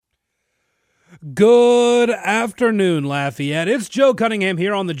Good afternoon, Lafayette. It's Joe Cunningham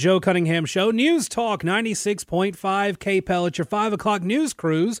here on the Joe Cunningham Show. News Talk 96.5 KPEL. It's your 5 o'clock news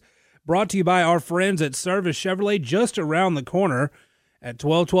cruise brought to you by our friends at Service Chevrolet just around the corner at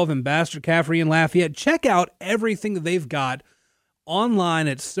 1212 Ambassador Caffrey in Lafayette. Check out everything that they've got online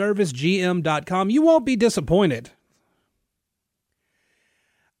at servicegm.com. You won't be disappointed.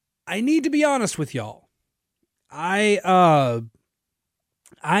 I need to be honest with y'all.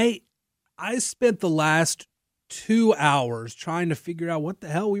 I spent the last 2 hours trying to figure out what the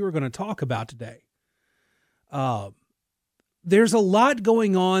hell we were going to talk about today. There's a lot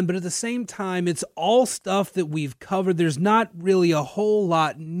going on, but at the same time, it's all stuff that we've covered. There's not really a whole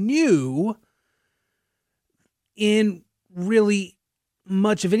lot new in really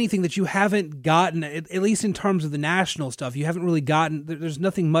much of anything that you haven't gotten, at least in terms of the national stuff. You haven't really gotten, there's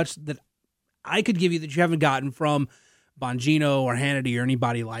nothing much that I could give you that you haven't gotten from Bongino or Hannity or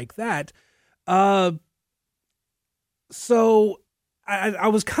anybody like that. So I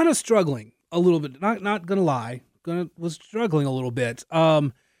was kind of struggling a little bit, not gonna lie, was struggling a little bit.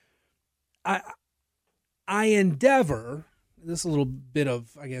 I endeavor, this is a little bit of,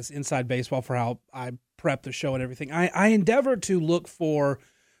 I guess, inside baseball for how I prep the show and everything. I endeavor to look for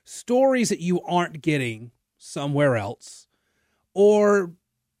stories that you aren't getting somewhere else, or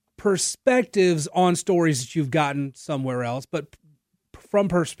perspectives on stories that you've gotten somewhere else, but from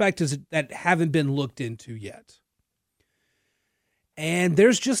perspectives that haven't been looked into yet. And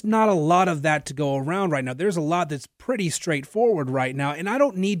there's just not a lot of that to go around right now. There's a lot that's pretty straightforward right now, and I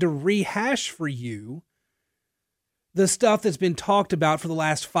don't need to rehash for you the stuff that's been talked about for the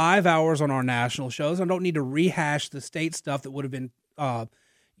last 5 hours on our national shows. I don't need to rehash the state stuff that would have been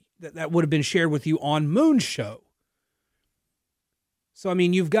that would have been shared with you on Moon's show. So, I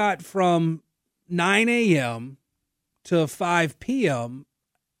mean, you've got from 9 a.m. to 5 p.m.,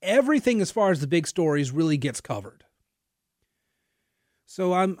 everything as far as the big stories really gets covered.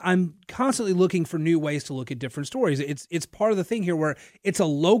 So I'm constantly looking for new ways to look at different stories. It's part of the thing here where it's a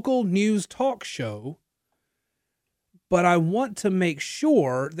local news talk show, but I want to make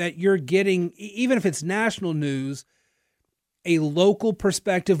sure that you're getting, even if it's national news, a local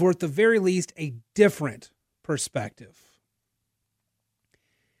perspective, or at the very least, a different perspective.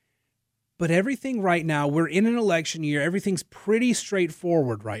 But everything right now, we're in an election year. Everything's pretty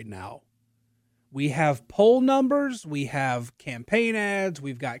straightforward right now. We have poll numbers. We have campaign ads.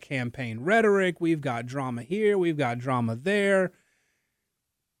 We've got campaign rhetoric. We've got drama here. We've got drama there.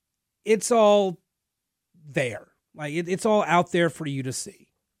 It's all there. Like it's all out there for you to see.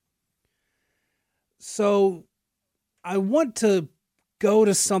 So I want to go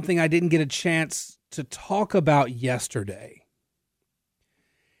to something I didn't get a chance to talk about yesterday.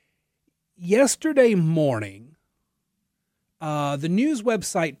 Yesterday morning, the news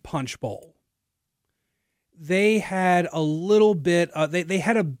website Punchbowl, they had a little bit, they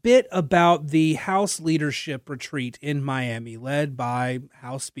had a bit about the House leadership retreat in Miami, led by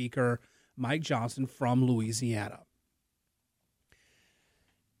House Speaker Mike Johnson from Louisiana.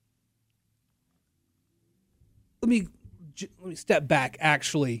 Let me step back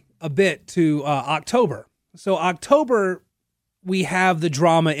actually a bit to October. So October, we have the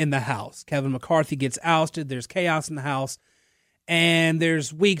drama in the House. Kevin McCarthy gets ousted. There's chaos in the House. And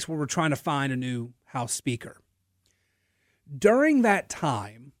there's weeks where we're trying to find a new House Speaker. During that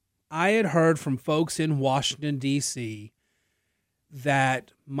time, I had heard from folks in Washington, D.C.,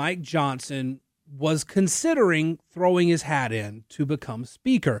 that Mike Johnson was considering throwing his hat in to become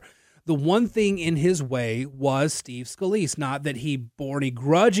Speaker. The one thing in his way was Steve Scalise. Not that he bore any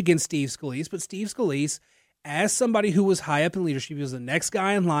grudge against Steve Scalise, but Steve Scalise, as somebody who was high up in leadership, he was the next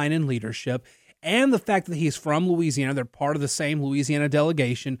guy in line in leadership, and the fact that he's from Louisiana, they're part of the same Louisiana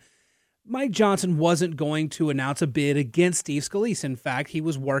delegation, Mike Johnson wasn't going to announce a bid against Steve Scalise. In fact, he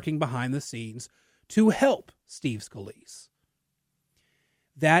was working behind the scenes to help Steve Scalise.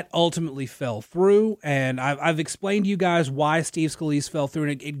 That ultimately fell through, and I've explained to you guys why Steve Scalise fell through,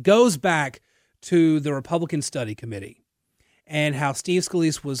 and it goes back to the Republican Study Committee and how Steve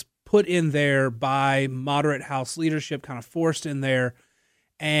Scalise was put in there by moderate House leadership, kind of forced in there,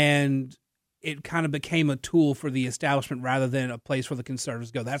 and it kind of became a tool for the establishment rather than a place where the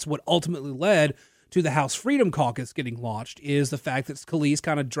conservatives go. That's what ultimately led to the House Freedom Caucus getting launched, is the fact that Scalise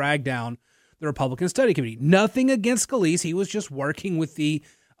kind of dragged down the Republican Study Committee. Nothing against Scalise. He was just working with the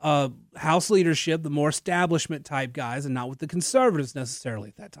House leadership, the more establishment type guys, and not with the conservatives necessarily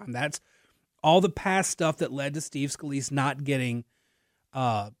at that time. That's all the past stuff that led to Steve Scalise not getting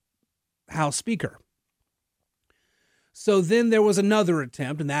House Speaker. So then there was another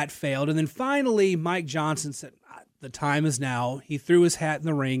attempt, and that failed. And then finally, Mike Johnson said, the time is now. He threw his hat in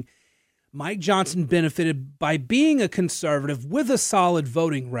the ring. Mike Johnson benefited by being a conservative with a solid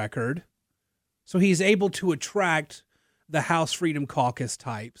voting record, so he's able to attract the House Freedom Caucus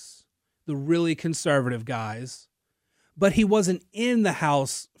types, the really conservative guys, but he wasn't in the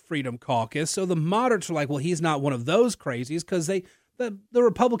House Freedom Caucus, so the moderates are like, well, he's not one of those crazies, because the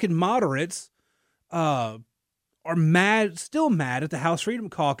Republican moderates are still mad at the House Freedom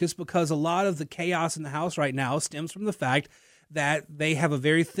Caucus, because a lot of the chaos in the House right now stems from the fact that they have a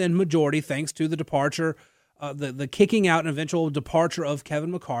very thin majority thanks to the departure, the kicking out and eventual departure of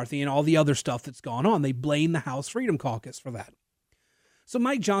Kevin McCarthy and all the other stuff that's gone on. They blame the House Freedom Caucus for that. So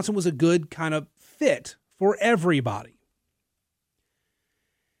Mike Johnson was a good kind of fit for everybody.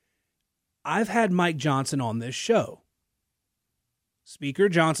 I've had Mike Johnson on this show. Speaker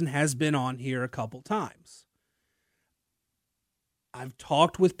Johnson has been on here a couple times. I've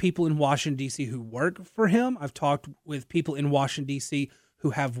talked with people in Washington, D.C. who work for him. I've talked with people in Washington, D.C. who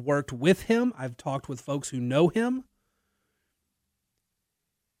have worked with him. I've talked with folks who know him.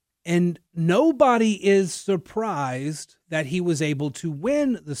 And nobody is surprised that he was able to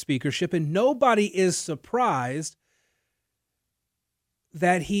win the speakership, and nobody is surprised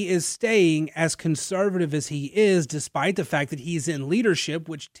that he is staying as conservative as he is, despite the fact that he's in leadership,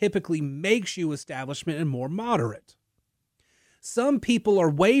 which typically makes you establishment and more moderate. Some people are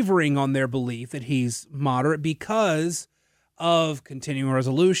wavering on their belief that he's moderate because of continuing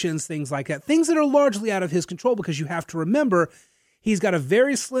resolutions, things like that, things that are largely out of his control, because you have to remember he's got a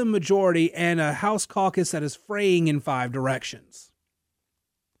very slim majority and a House caucus that is fraying in 5 directions.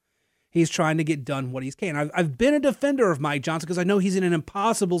 He's trying to get done what he can. I've been a defender of Mike Johnson because I know he's in an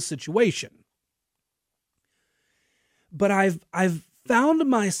impossible situation. But I've found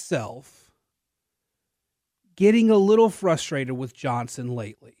myself getting a little frustrated with Johnson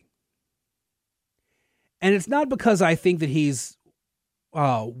lately. And it's not because I think that he's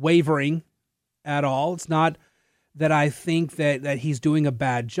wavering at all. It's not that I think that he's doing a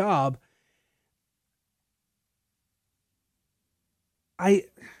bad job. I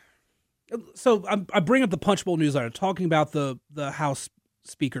bring up the Punch Bowl newsletter talking about the House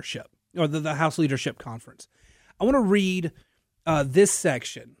speakership, or the House Leadership Conference. I want to read this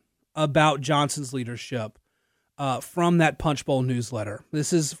section about Johnson's leadership from that Punch Bowl newsletter.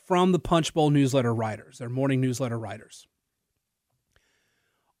 This is from the Punch Bowl newsletter writers, their morning newsletter writers.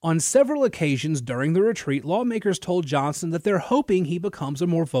 On several occasions during the retreat, lawmakers told Johnson that they're hoping he becomes a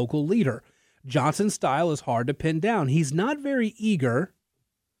more vocal leader. Johnson's style is hard to pin down. He's not very eager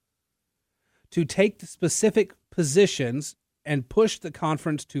to take the specific positions and push the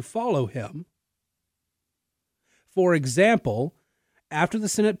conference to follow him. For example, after the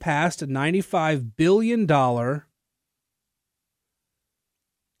Senate passed a $95 billion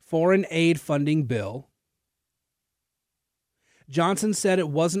foreign aid funding bill, Johnson said it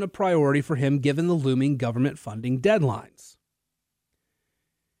wasn't a priority for him given the looming government funding deadlines.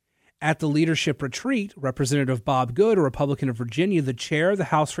 At the leadership retreat, Representative Bob Good, a Republican of Virginia, the chair of the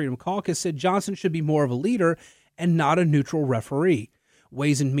House Freedom Caucus, said Johnson should be more of a leader and not a neutral referee.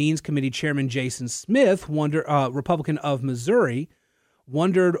 Ways and Means Committee Chairman Jason Smith, Republican of Missouri,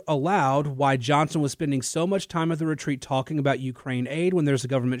 wondered aloud why Johnson was spending so much time at the retreat talking about Ukraine aid when there's a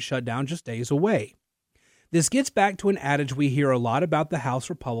government shutdown just days away. This gets back to an adage we hear a lot about the House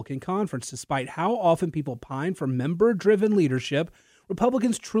Republican Conference. Despite how often people pine for member-driven leadership,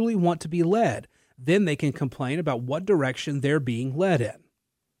 Republicans truly want to be led. Then they can complain about what direction they're being led in.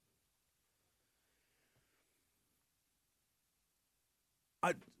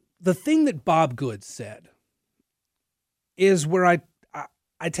 The thing that Bob Good said is where I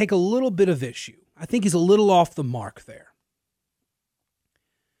take a little bit of issue. I think he's a little off the mark there,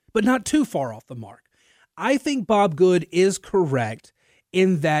 but not too far off the mark. I think Bob Good is correct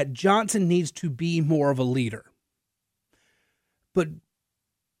in that Johnson needs to be more of a leader. But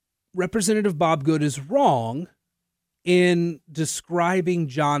Representative Bob Good is wrong in describing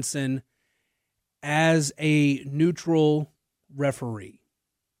Johnson as a neutral referee.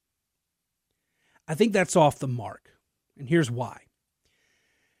 I think that's off the mark, and here's why.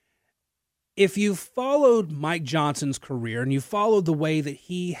 If you followed Mike Johnson's career and you followed the way that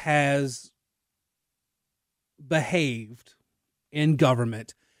he has behaved in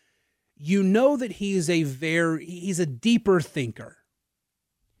government, you know that he's a deeper thinker.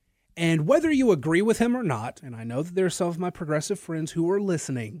 And whether you agree with him or not, and I know that there are some of my progressive friends who are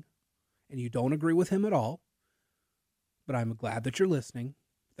listening and you don't agree with him at all, but I'm glad that you're listening.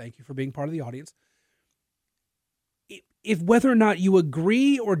 Thank you for being part of the audience. If whether or not you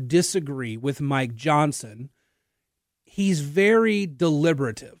agree or disagree with Mike Johnson, he's very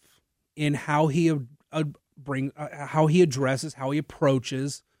deliberative in how he addresses, how he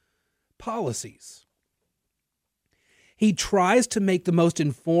approaches policies. He tries to make the most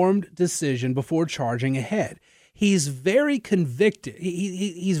informed decision before charging ahead. He's very convicted.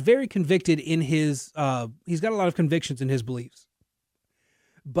 He's very convicted in his, he's got a lot of convictions in his beliefs.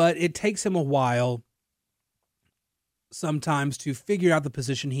 But it takes him a while sometimes to figure out the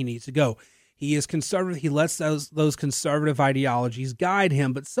position he needs to go. He is conservative. He lets those conservative ideologies guide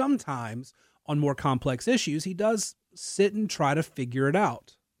him. But sometimes on more complex issues, he does sit and try to figure it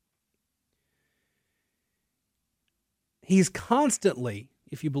out. He's constantly,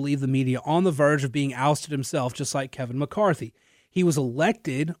 if you believe the media, on the verge of being ousted himself, just like Kevin McCarthy. He was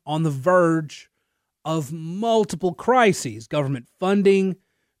elected on the verge of multiple crises, government funding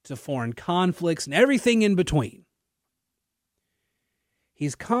to foreign conflicts and everything in between.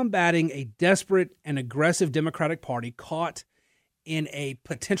 He's combating a desperate and aggressive Democratic Party caught in a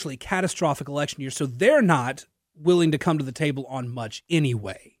potentially catastrophic election year, so they're not willing to come to the table on much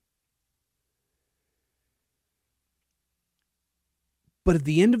anyway. But at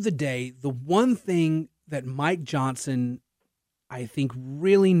the end of the day, the one thing that Mike Johnson, I think,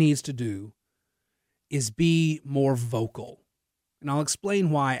 really needs to do is be more vocal. And I'll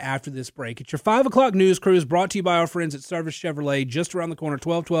explain why after this break. It's your 5 o'clock news cruise brought to you by our friends at Service Chevrolet, just around the corner,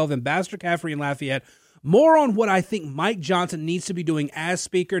 1212 Ambassador Caffrey in Lafayette. More on what I think Mike Johnson needs to be doing as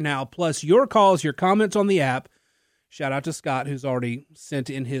Speaker now, plus your calls, your comments on the app. Shout out to Scott, who's already sent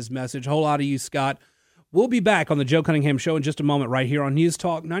in his message. Whole lot of you, Scott. We'll be back on the Joe Cunningham Show in just a moment right here on News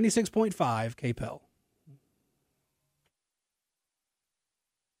Talk 96.5 KPEL.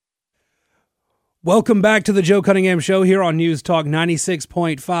 Welcome back to the Joe Cunningham Show here on News Talk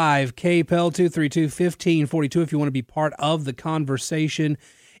 96.5 KPEL 232-1542 if you want to be part of the conversation.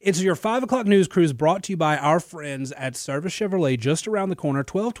 It's your 5 o'clock news cruise brought to you by our friends at Service Chevrolet, just around the corner,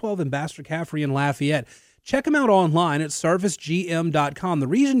 1212 Ambassador Caffrey in Lafayette. Check them out online at servicegm.com. The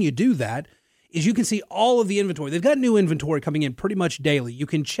reason you do that is you can see all of the inventory. They've got new inventory coming in pretty much daily. You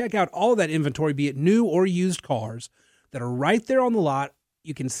can check out all of that inventory, be it new or used cars, that are right there on the lot.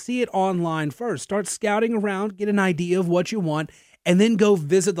 You can see it online first. Start scouting around, get an idea of what you want, and then go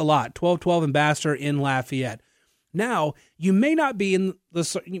visit the lot, 1212 Ambassador in Lafayette. Now, you may not be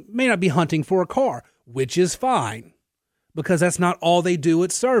hunting for a car, which is fine, because that's not all they do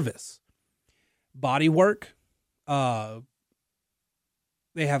at Service. Body work, they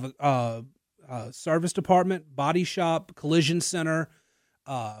have a service department, body shop, collision center,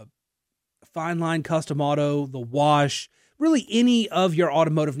 fine line custom auto, the wash, really any of your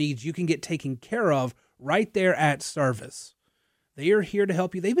automotive needs you can get taken care of right there at Service. They are here to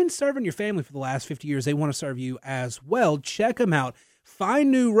help you. They've been serving your family for the last 50 years. They want to serve you as well. Check them out. Find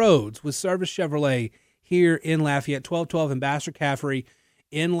new roads with Service Chevrolet here in Lafayette, 1212 Ambassador Caffrey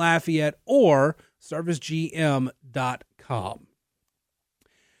in Lafayette, or servicegm.com.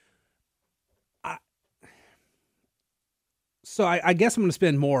 So I guess I'm going to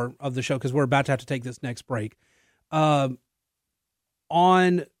spend more of the show, because we're about to have to take this next break, on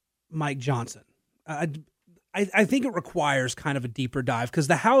Mike Johnson. I think it requires kind of a deeper dive, because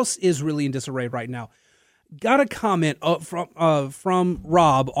the House is really in disarray right now. Got a comment from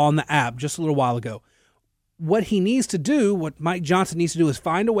Rob on the app just a little while ago. What he needs to do, what Mike Johnson needs to do, is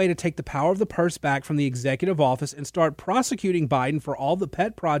find a way to take the power of the purse back from the executive office and start prosecuting Biden for all the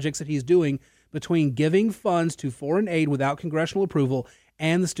pet projects that he's doing between giving funds to foreign aid without congressional approval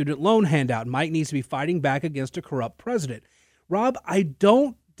and the student loan handout. Mike needs to be fighting back against a corrupt president. Rob, I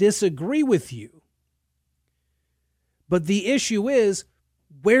don't disagree with you. But the issue is,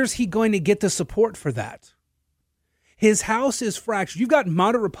 where's he going to get the support for that? His House is fractured. You've got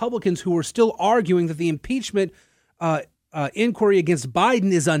moderate Republicans who are still arguing that the impeachment inquiry against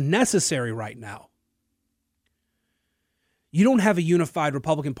Biden is unnecessary right now. You don't have a unified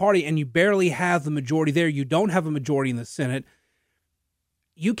Republican Party, and you barely have the majority there. You don't have a majority in the Senate.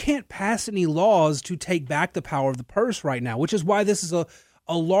 You can't pass any laws to take back the power of the purse right now, which is why this is a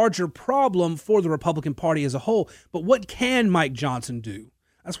larger problem for the Republican Party as a whole. But what can Mike Johnson do?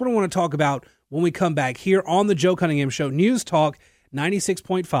 That's what I want to talk about when we come back here on the Joe Cunningham Show, News Talk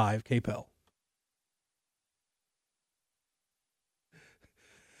 96.5 KPEL.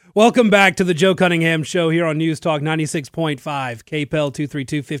 Welcome back to the Joe Cunningham Show here on News Talk 96.5 KPEL.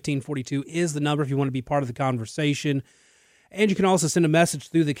 232-1542 is the number if you want to be part of the conversation. And you can also send a message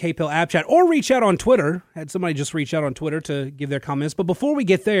through the KPEL app chat or reach out on Twitter. Had somebody just reach out on Twitter to give their comments. But before we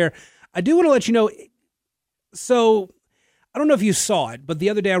get there, I do want to let you know, so I don't know if you saw it, but the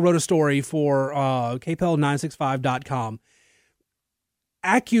other day I wrote a story for KPEL965.com.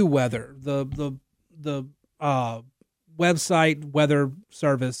 AccuWeather, the website, weather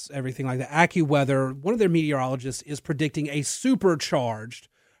service, everything like that. AccuWeather, one of their meteorologists is predicting a supercharged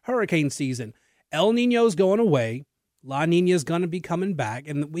hurricane season. El Nino's going away. La Nina's going to be coming back,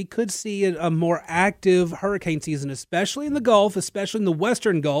 and we could see a more active hurricane season, especially in the Gulf, especially in the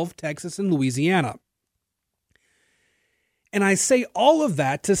western Gulf, Texas and Louisiana. And I say all of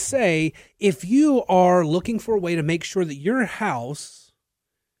that to say, if you are looking for a way to make sure that your house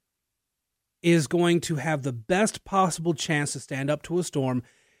is going to have the best possible chance to stand up to a storm,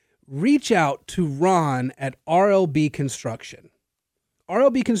 reach out to Ron at RLB Construction.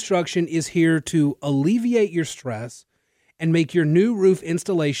 RLB Construction is here to alleviate your stress and make your new roof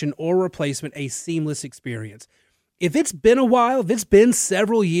installation or replacement a seamless experience. If it's been a while, if it's been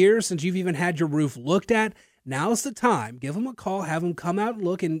several years since you've even had your roof looked at, now's the time. Give them a call, have them come out and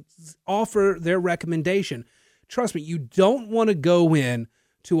look and offer their recommendation. Trust me, you don't want to go in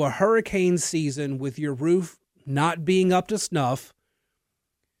to a hurricane season with your roof not being up to snuff.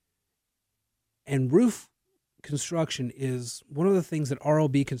 And roof construction is one of the things that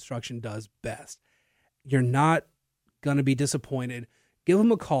RLB Construction does best. You're not going to be disappointed. Give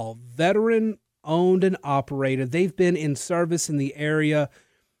them a call. Veteran owned and operated. They've been in service in the area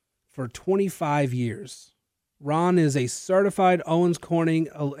for 25 years. Ron is a certified Owens Corning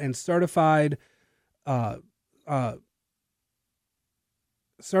and certified and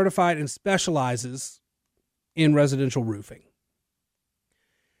specializes in residential roofing.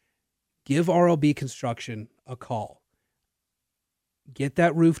 Give RLB Construction a call. Get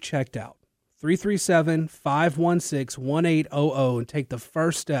that roof checked out. 337-516-1800 and take the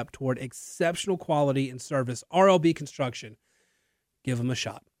first step toward exceptional quality and service. RLB Construction. Give them a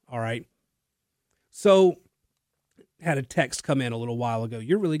shot. All right. So, had a text come in a little while ago.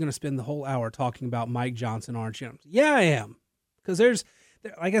 You're really going to spend the whole hour talking about Mike Johnson, aren't you? Yeah, I am. Because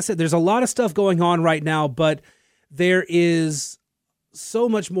like I said, there's a lot of stuff going on right now, but there is so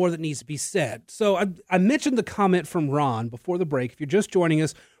much more that needs to be said. So I mentioned the comment from Ron before the break. If you're just joining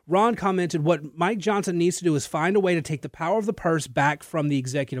us, Ron commented what Mike Johnson needs to do is find a way to take the power of the purse back from the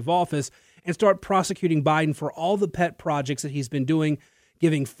executive office and start prosecuting Biden for all the pet projects that he's been doing,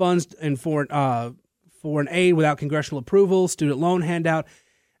 giving funds and foreign aid without congressional approval, student loan handout.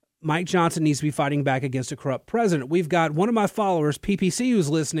 Mike Johnson needs to be fighting back against a corrupt president. We've got one of my followers, PPC, who's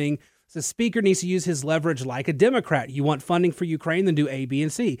listening. The speaker needs to use his leverage like a Democrat. You want funding for Ukraine, then do A, B,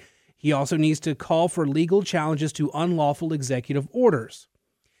 and C. He also needs to call for legal challenges to unlawful executive orders.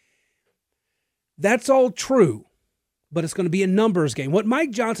 That's all true, but it's going to be a numbers game. What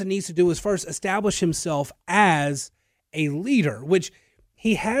Mike Johnson needs to do is first establish himself as a leader, which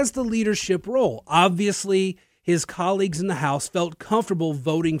he has the leadership role. Obviously, his colleagues in the House felt comfortable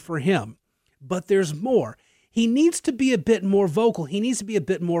voting for him, but there's more. He needs to be a bit more vocal. He needs to be a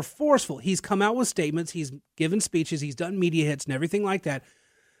bit more forceful. He's come out with statements. He's given speeches. He's done media hits and everything like that.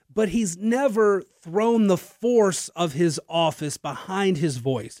 But he's never thrown the force of his office behind his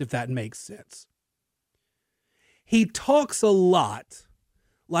voice, if that makes sense. He talks a lot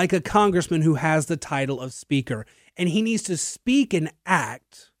like a congressman who has the title of speaker, and he needs to speak and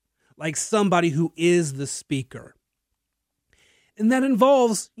act like somebody who is the speaker. And that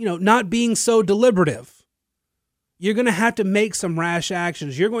involves, not being so deliberative. You're going to have to make some rash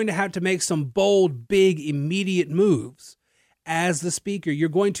actions. You're going to have to make some bold, big, immediate moves as the speaker. You're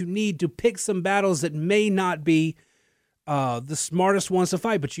going to need to pick some battles that may not be the smartest ones to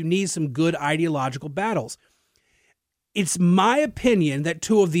fight, but you need some good ideological battles. It's my opinion that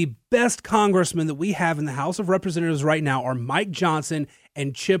two of the best congressmen that we have in the House of Representatives right now are Mike Johnson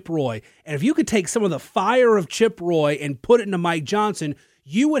and Chip Roy. And if you could take some of the fire of Chip Roy and put it into Mike Johnson,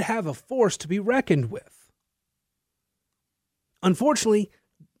 you would have a force to be reckoned with. Unfortunately,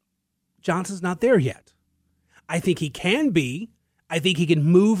 Johnson's not there yet. I think he can be. I think he can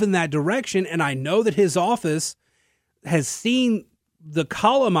move in that direction. And I know that his office has seen the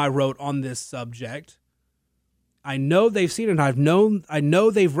column I wrote on this subject. I know they've seen it. I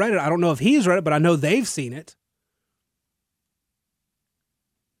know they've read it. I don't know if he's read it, but I know they've seen it.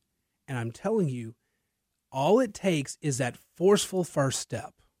 And I'm telling you, all it takes is that forceful first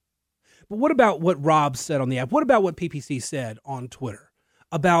step. But what about what Rob said on the app? What about what PPC said on Twitter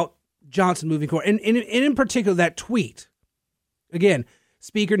about Johnson moving forward? And in particular, that tweet. Again,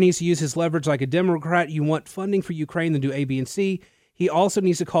 speaker needs to use his leverage like a Democrat. You want funding for Ukraine, then do A, B, and C. He also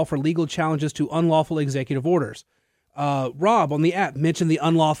needs to call for legal challenges to unlawful executive orders. Rob on the app mentioned the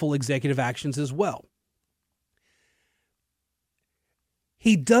unlawful executive actions as well.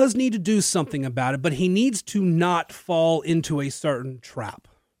 He does need to do something about it, but he needs to not fall into a certain trap.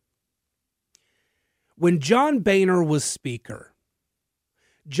 When John Boehner was Speaker,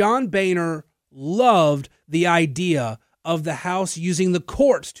 John Boehner loved the idea of the House using the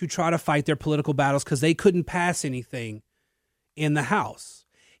courts to try to fight their political battles because they couldn't pass anything in the House.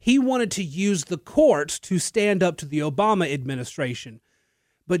 He wanted to use the courts to stand up to the Obama administration.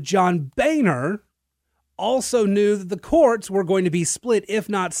 But John Boehner also knew that the courts were going to be split, if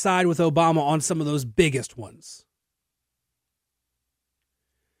not side with Obama on some of those biggest ones.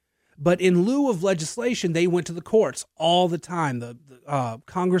 But in lieu of legislation, they went to the courts all the time. The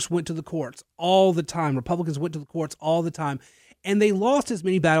Congress went to the courts all the time. Republicans went to the courts all the time. And they lost as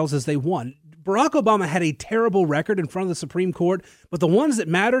many battles as they won. Barack Obama had a terrible record in front of the Supreme Court, but the ones that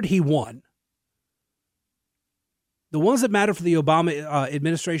mattered, he won. The ones that mattered for the Obama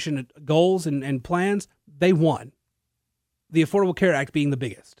administration goals and plans, they won. The Affordable Care Act being the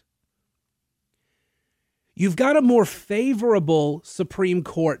biggest. You've got a more favorable Supreme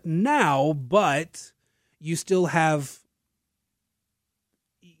Court now, but you still have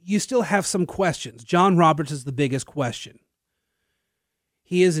some questions. John Roberts is the biggest question.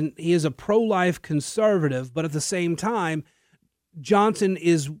 He is a pro-life conservative, but at the same time, Johnson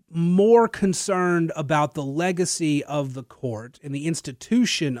is more concerned about the legacy of the court and the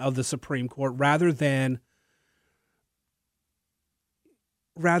institution of the Supreme Court rather than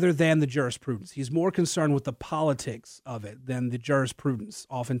the jurisprudence. He's more concerned with the politics of it than the jurisprudence,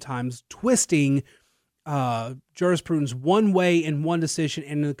 oftentimes twisting jurisprudence one way in one decision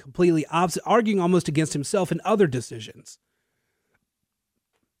and the completely opposite, arguing almost against himself in other decisions.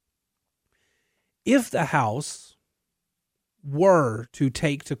 If the House were to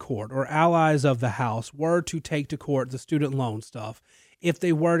take to court, or allies of the House were to take to court the student loan stuff, if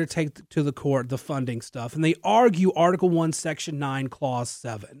they were to take to the court the funding stuff, and they argue Article 1, Section 9, Clause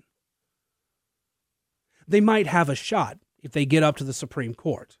 7, they might have a shot if they get up to the Supreme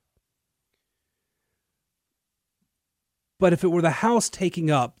Court. But if it were the House taking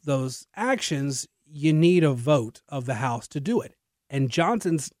up those actions, you need a vote of the House to do it. And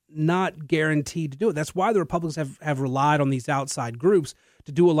Johnson's not guaranteed to do it. That's why the Republicans have relied on these outside groups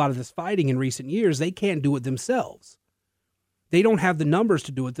to do a lot of this fighting in recent years. They can't do it themselves. They don't have the numbers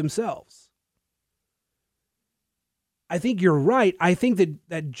to do it themselves. I think you're right. I think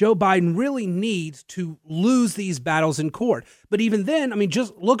that Joe Biden really needs to lose these battles in court. But even then, I mean,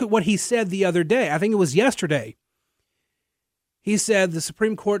 just look at what he said the other day. I think it was yesterday. He said the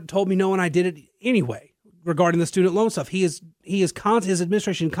Supreme Court told me no, and I did it anyway. Regarding the student loan stuff, his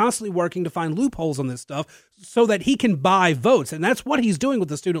administration constantly working to find loopholes on this stuff so that he can buy votes, and that's what he's doing with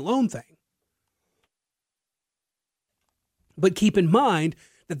the student loan thing. But keep in mind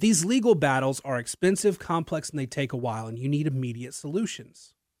that these legal battles are expensive, complex, and they take a while, and you need immediate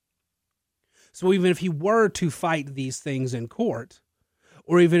solutions. So even if he were to fight these things in court,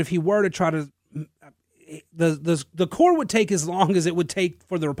 or even if he were to try to, the court would take as long as it would take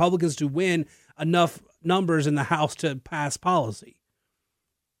for the Republicans to win enough numbers in the House to pass policy.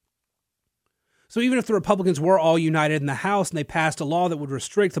 So even if the Republicans were all united in the House and they passed a law that would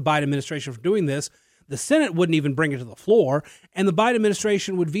restrict the Biden administration from doing this, the Senate wouldn't even bring it to the floor, and the Biden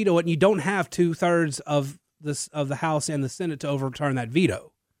administration would veto it, and you don't have 2/3 of the House and the Senate to overturn that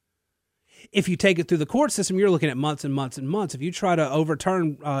veto. If you take it through the court system, you're looking at months and months and months. If you try to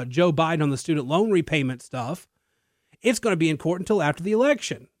overturn Joe Biden on the student loan repayment stuff, it's going to be in court until after the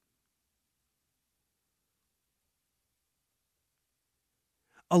election.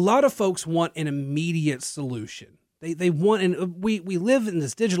 A lot of folks want an immediate solution. They want, and we live in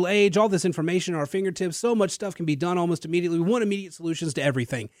this digital age, all this information at our fingertips, so much stuff can be done almost immediately. We want immediate solutions to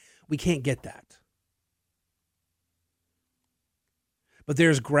everything. We can't get that. But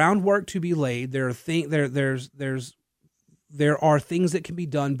there's groundwork to be laid. There are things that can be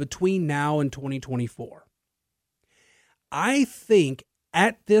done between now and 2024. I think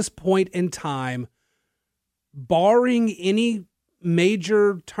at this point in time, barring any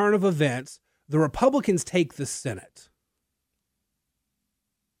major turn of events, the Republicans take the Senate.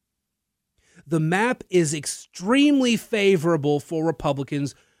 The map is extremely favorable for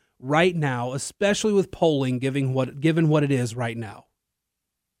Republicans right now, especially with polling given what it is right now.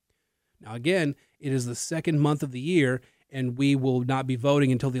 Now, again, it is the second month of the year, and we will not be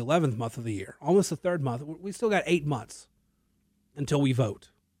voting until the 11th month of the year, almost the third month. We still got 8 months until we vote.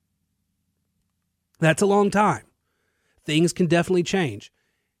 That's a long time. Things can definitely change.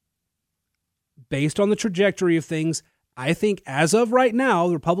 Based on the trajectory of things, I think as of right now,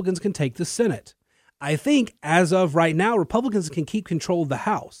 the Republicans can take the Senate. I think as of right now, Republicans can keep control of the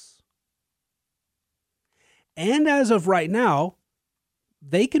House. And as of right now,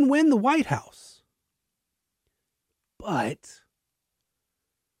 they can win the White House. But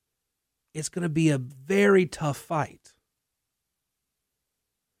it's going to be a very tough fight.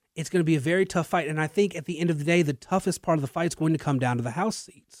 It's going to be a very tough fight. And I think at the end of the day, the toughest part of the fight is going to come down to the House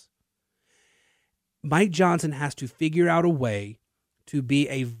seats. Mike Johnson has to figure out a way to be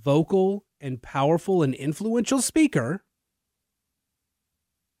a vocal and powerful and influential speaker,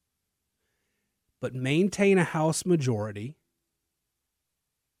 but maintain a House majority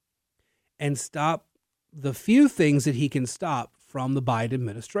and stop the few things that he can stop from the Biden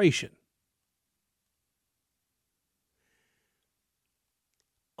administration.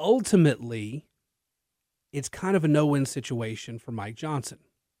 Ultimately, it's kind of a no-win situation for Mike Johnson.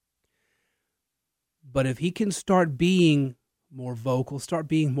 But if he can start being more vocal, start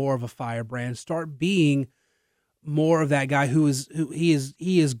being more of a firebrand, start being more of that guy he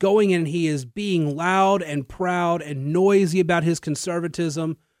is going in and he is being loud and proud and noisy about his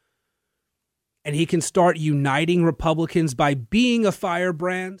conservatism, and he can start uniting Republicans by being a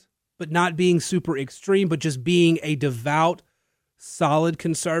firebrand, but not being super extreme, but just being a devout, solid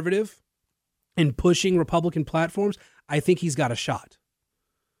conservative and pushing Republican platforms, I think he's got a shot.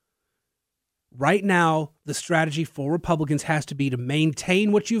 Right now, the strategy for Republicans has to be to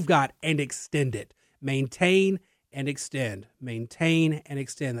maintain what you've got and extend it. Maintain and extend. Maintain and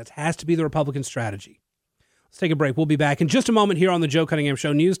extend. That has to be the Republican strategy. Let's take a break. We'll be back in just a moment here on the Joe Cunningham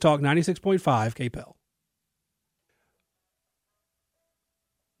Show, News Talk 96.5 KPEL.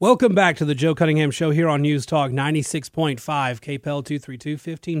 Welcome back to the Joe Cunningham Show here on News Talk 96.5 KPEL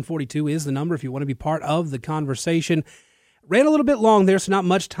 232-1542 is the number if you want to be part of the conversation. Ran a little bit long there, so not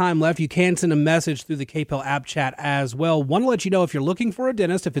much time left. You can send a message through the KPEL app chat as well. Want to let you know if you're looking for a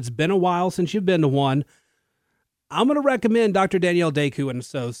dentist, if it's been a while since you've been to one, I'm going to recommend Dr. Danielle Deku and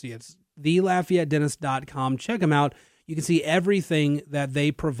Associates, thelafayetteDentist.com. Check them out. You can see everything that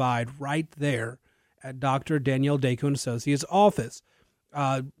they provide right there at Dr. Danielle Deku and Associates' office.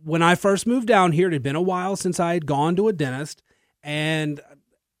 When I first moved down here, it had been a while since I had gone to a dentist, and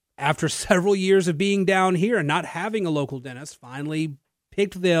after several years of being down here and not having a local dentist, finally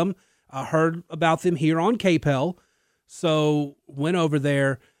picked them, heard about them here on KPEL, so went over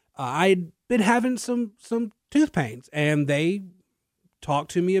there. I'd been having some tooth pains, and they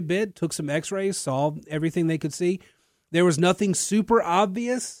talked to me a bit, took some x-rays, saw everything they could see. There was nothing super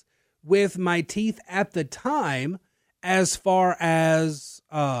obvious with my teeth at the time as far as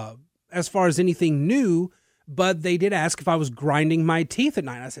anything new, but they did ask if I was grinding my teeth at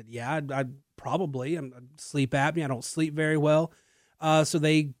night. I said, yeah, I'd probably. I'm sleep apnea. I don't sleep very well. So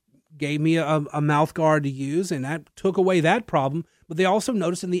they gave me a mouth guard to use, and that took away that problem. But they also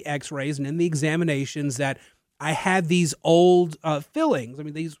noticed in the x-rays and in the examinations that I had these old fillings. I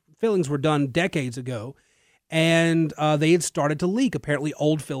mean, these fillings were done decades ago, and they had started to leak. Apparently,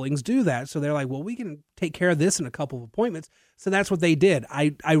 old fillings do that. So they're like, well, we can take care of this in a couple of appointments. So that's what they did.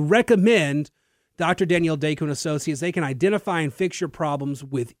 I recommend Dr. Danielle Deku and Associates. They can identify and fix your problems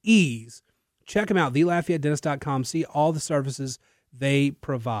with ease. Check them out, thelafayetteDentist.com. See all the services they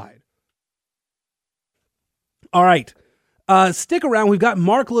provide. All right. Stick around. We've got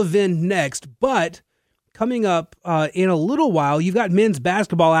Mark Levin next, but coming up in a little while, you've got men's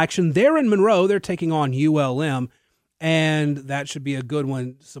basketball action. They're in Monroe. They're taking on ULM, and that should be a good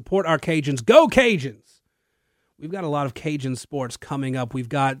one. Support our Cajuns. Go Cajuns! We've got a lot of Cajun sports coming up. We've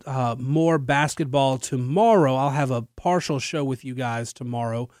got more basketball tomorrow. I'll have a partial show with you guys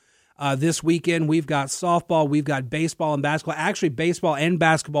tomorrow. This weekend, we've got softball. We've got baseball and basketball. Actually, baseball and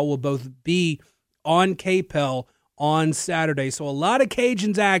basketball will both be on KPEL on Saturday. So a lot of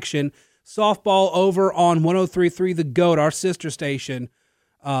Cajuns action. Softball over on 103.3 The GOAT, our sister station.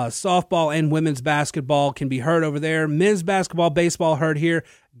 Softball and women's basketball can be heard over there. Men's basketball, baseball heard here.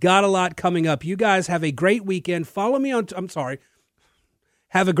 Got a lot coming up. You guys have a great weekend. Follow me on,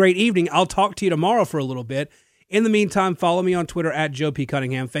 have a great evening. I'll talk to you tomorrow for a little bit. In the meantime, follow me on Twitter at Joe P.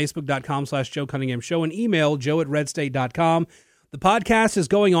 Cunningham, Facebook.com/Joe Cunningham Show, and email joe@redstate.com. The podcast is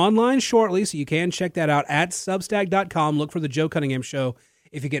going online shortly, so you can check that out at substack.com. Look for the Joe Cunningham Show.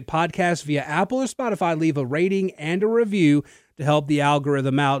 If you get podcasts via Apple or Spotify, leave a rating and a review to help the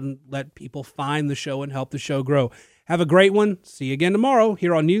algorithm out and let people find the show and help the show grow. Have a great one. See you again tomorrow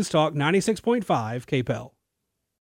here on News Talk 96.5 KPEL.